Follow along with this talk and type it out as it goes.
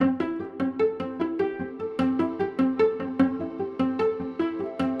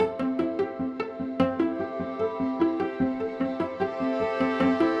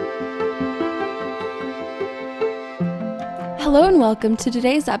Hello and welcome to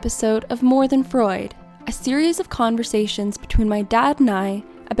today's episode of More Than Freud, a series of conversations between my dad and I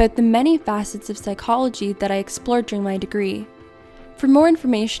about the many facets of psychology that I explored during my degree. For more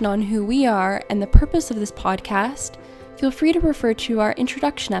information on who we are and the purpose of this podcast, feel free to refer to our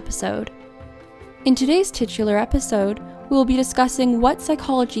introduction episode. In today's titular episode, we will be discussing what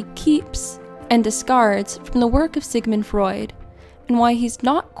psychology keeps and discards from the work of Sigmund Freud, and why he's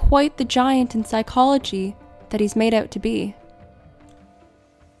not quite the giant in psychology that he's made out to be.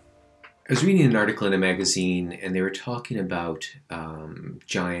 I was reading an article in a magazine, and they were talking about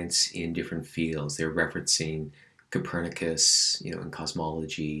giants in different fields. They were referencing Copernicus, in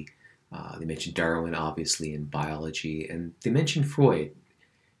cosmology. They mentioned Darwin, obviously, in biology, and they mentioned Freud.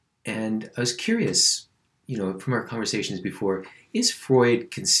 And I was curious, from our conversations before, is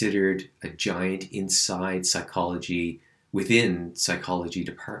Freud considered a giant inside psychology within psychology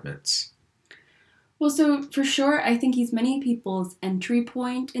departments? Well, so for sure, I think he's many people's entry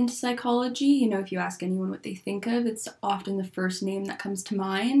point into psychology. If you ask anyone what they think of, it's often the first name that comes to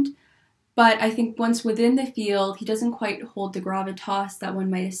mind. But I think once within the field, he doesn't quite hold the gravitas that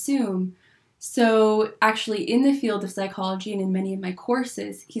one might assume. So actually in the field of psychology and in many of my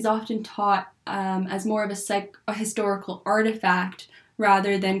courses, he's often taught as more of a historical artifact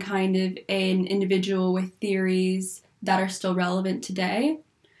rather than kind of an individual with theories that are still relevant today.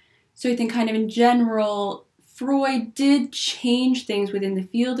 So I think kind of in general, Freud did change things within the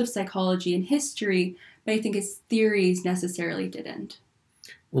field of psychology and history, but I think his theories necessarily didn't.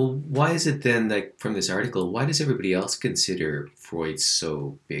 Well, why is it then that from this article, why does everybody else consider Freud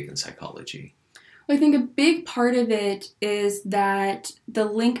so big in psychology? Well, I think a big part of it is that the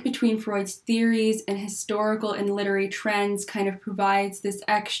link between Freud's theories and historical and literary trends kind of provides this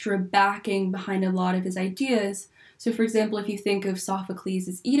extra backing behind a lot of his ideas. So, for example, if you think of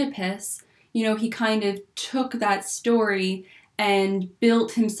Sophocles' Oedipus, he kind of took that story and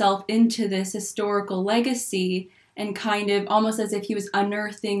built himself into this historical legacy and kind of almost as if he was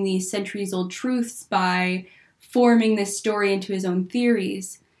unearthing these centuries-old truths by forming this story into his own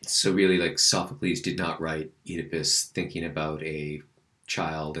theories. So really, like Sophocles did not write Oedipus thinking about a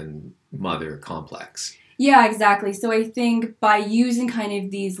child and mother complex. Yeah, exactly. So I think by using kind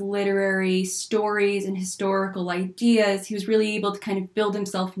of these literary stories and historical ideas, he was really able to kind of build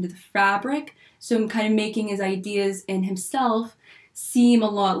himself into the fabric. So kind of making his ideas and himself seem a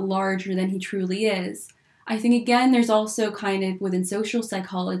lot larger than he truly is. I think, again, there's also kind of within social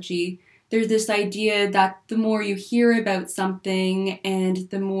psychology, there's this idea that the more you hear about something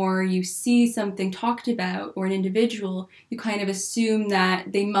and the more you see something talked about or an individual, you kind of assume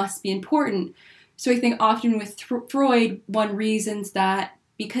that they must be important. So I think often with Freud, one reasons that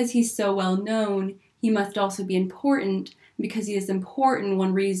because he's so well known, he must also be important. Because he is important,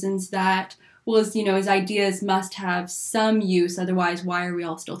 one reasons that, his ideas must have some use, otherwise why are we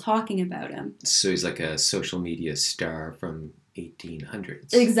all still talking about him? So he's like a social media star from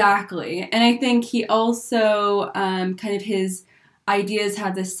 1800s. Exactly. And I think he also, kind of his ideas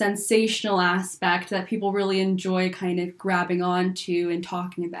have this sensational aspect that people really enjoy kind of grabbing onto and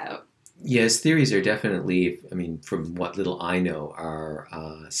talking about. Yes, theories are definitely, from what little I know, are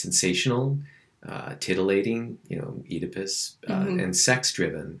sensational, titillating, Oedipus, and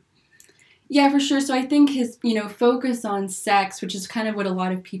sex-driven. Yeah, for sure. So I think his, focus on sex, which is kind of what a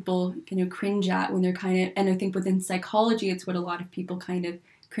lot of people, cringe at when they're and I think within psychology, it's what a lot of people kind of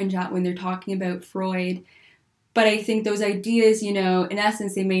cringe at when they're talking about Freud. But I think those ideas, in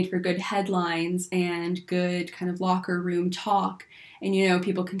essence, they made for good headlines and good kind of locker room talk. And,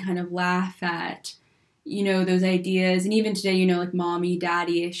 people can kind of laugh at, those ideas. And even today, like mommy,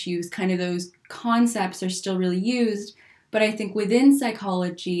 daddy issues, kind of those concepts are still really used. But I think within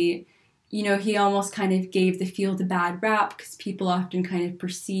psychology, he almost kind of gave the field a bad rap because people often kind of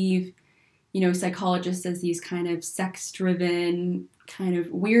perceive, psychologists as these kind of sex-driven kind of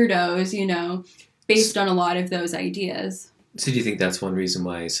weirdos, based on a lot of those ideas. So do you think that's one reason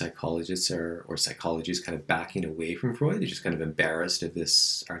why psychologists or psychology is kind of backing away from Freud? They're just kind of embarrassed of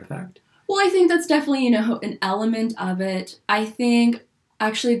this artifact? Well, I think that's definitely, an element of it. I think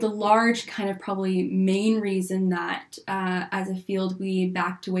actually the large kind of probably main reason that as a field we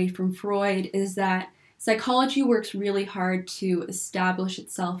backed away from Freud is that psychology works really hard to establish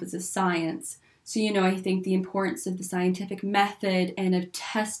itself as a science. So, I think the importance of the scientific method and of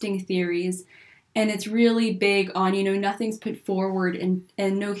testing theories. And it's really big on, nothing's put forward and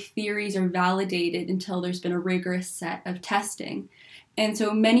no theories are validated until there's been a rigorous set of testing. And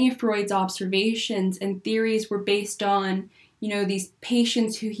so many of Freud's observations and theories were based on, these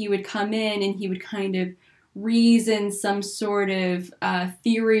patients who he would come in and he would kind of reason some sort of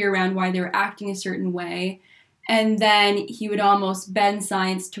theory around why they were acting a certain way. And then he would almost bend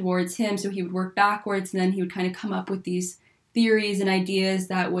science towards him. So he would work backwards, and then he would kind of come up with these theories and ideas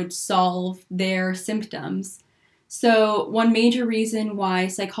that would solve their symptoms. So one major reason why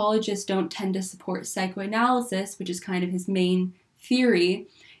psychologists don't tend to support psychoanalysis, which is kind of his main theory,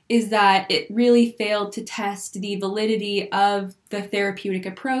 is that it really failed to test the validity of the therapeutic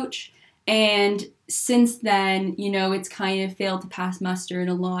approach. And since then, it's kind of failed to pass muster in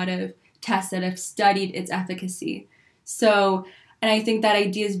a lot of tests that have studied its efficacy. So, and I think that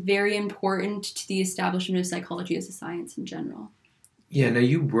idea is very important to the establishment of psychology as a science in general. Yeah, now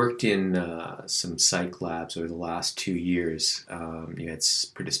you worked in some psych labs over the last 2 years. You had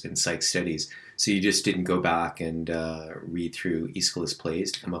participant psych studies. So you just didn't go back and read through Aeschylus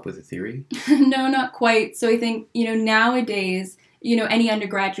plays to come up with a theory? No, not quite. So I think, nowadays, any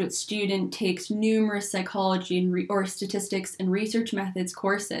undergraduate student takes numerous psychology and or statistics and research methods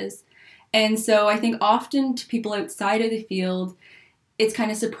courses. And so I think often to people outside of the field, it's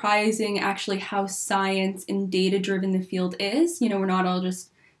kind of surprising actually how science and data-driven the field is. We're not all just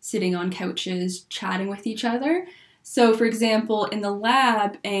sitting on couches chatting with each other. So, for example, in the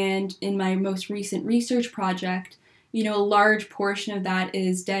lab and in my most recent research project, a large portion of that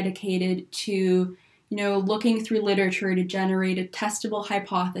is dedicated to, looking through literature to generate a testable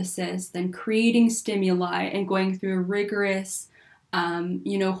hypothesis, then creating stimuli and going through a rigorous,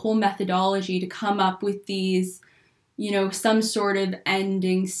 whole methodology to come up with these, some sort of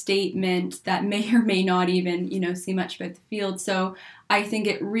ending statement that may or may not even, say much about the field. So I think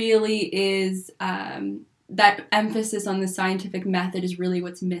it really is that emphasis on the scientific method is really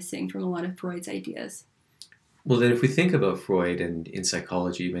what's missing from a lot of Freud's ideas. Well, then if we think about Freud and in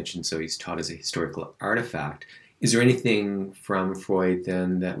psychology, you mentioned so he's taught as a historical artifact. Is there anything from Freud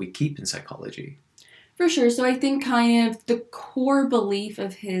then that we keep in psychology? For sure. So I think kind of the core belief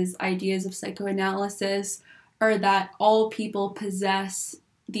of his ideas of psychoanalysis are that all people possess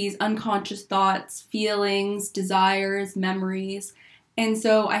these unconscious thoughts, feelings, desires, memories. And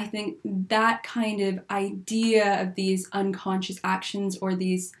so I think that kind of idea of these unconscious actions or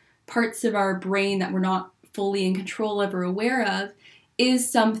these parts of our brain that we're not fully in control of or aware of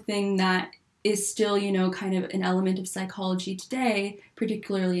is something that is still, kind of an element of psychology today,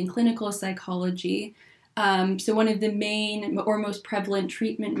 particularly in clinical psychology. So one of the main or most prevalent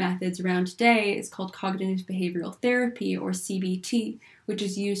treatment methods around today is called cognitive behavioral therapy, or CBT, which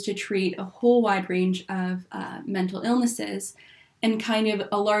is used to treat a whole wide range of mental illnesses. And kind of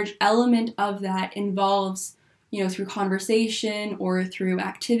a large element of that involves, through conversation or through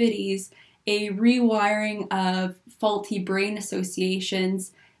activities, a rewiring of faulty brain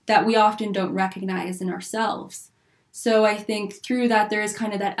associations that we often don't recognize in ourselves. So I think through that, there is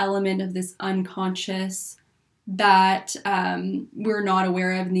kind of that element of this unconscious that we're not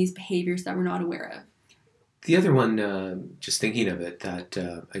aware of, and these behaviors that we're not aware of. The other one, just thinking of it, that,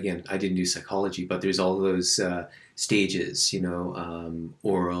 again, I didn't do psychology, but there's all those stages,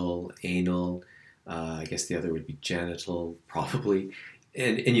 oral, anal, I guess the other would be genital, probably.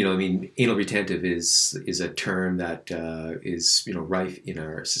 And anal retentive is a term that is, rife in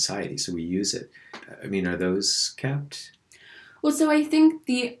our society, so we use it. Are those kept? Well, so I think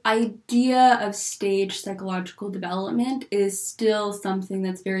the idea of stage psychological development is still something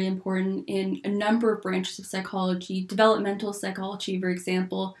that's very important in a number of branches of psychology. Developmental psychology, for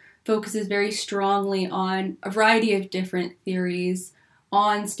example, focuses very strongly on a variety of different theories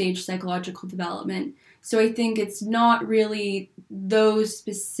on stage psychological development. So I think it's not really those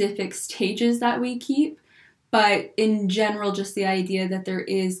specific stages that we keep, but in general, just the idea that there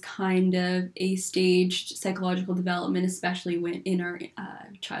is kind of a staged psychological development, especially in our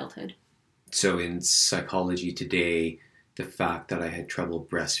childhood. So in psychology today, the fact that I had trouble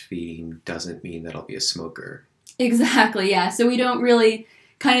breastfeeding doesn't mean that I'll be a smoker. Exactly, yeah. So we don't really,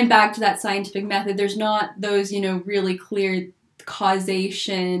 kind of back to that scientific method, there's not those, really clear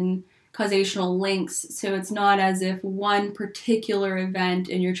causational links. So it's not as if one particular event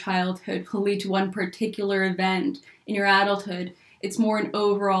in your childhood will lead to one particular event in your adulthood. It's more an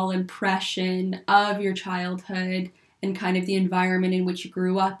overall impression of your childhood and kind of the environment in which you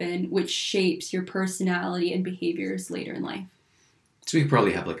grew up in, which shapes your personality and behaviors later in life. So we could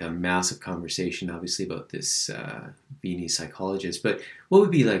probably have like a massive conversation, obviously, about this Viennese psychologist. But what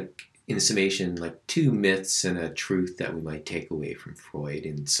would be like, in summation, like 2 myths and a truth that we might take away from Freud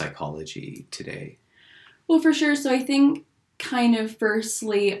in psychology today? Well, for sure. So I think kind of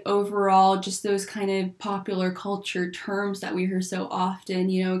firstly, overall, just those kind of popular culture terms that we hear so often,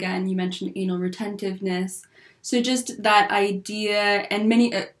 again, you mentioned anal retentiveness. So just that idea and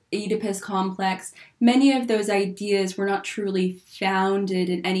many Oedipus complex, many of those ideas were not truly founded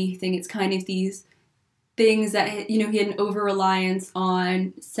in anything. It's kind of these things that, he had an over-reliance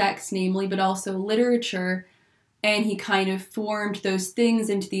on sex, namely, but also literature. And he kind of formed those things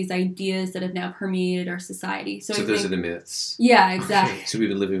into these ideas that have now permeated our society. So those are the myths. Yeah, exactly. Okay. So we've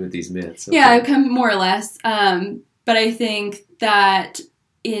been living with these myths. Okay. Yeah, more or less. But I think that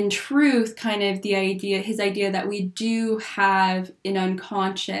in truth, kind of his idea that we do have an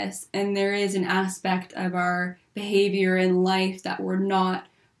unconscious, and there is an aspect of our behavior in life that we're not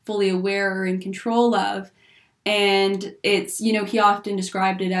fully aware or in control of. And it's, he often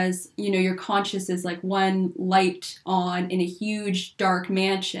described it as, your conscious is like one light on in a huge dark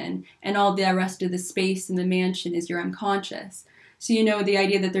mansion, and all the rest of the space in the mansion is your unconscious. So, the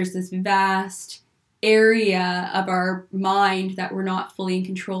idea that there's this vast area of our mind that we're not fully in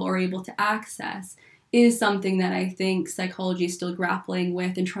control or able to access is something that I think psychology is still grappling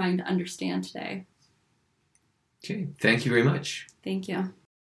with and trying to understand today. Okay, thank you very much. Thank you.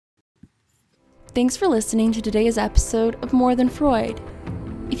 Thanks for listening to today's episode of More Than Freud.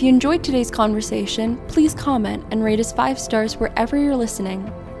 If you enjoyed today's conversation, please comment and rate us 5 stars wherever you're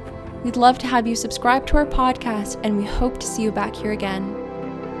listening. We'd love to have you subscribe to our podcast, and we hope to see you back here again.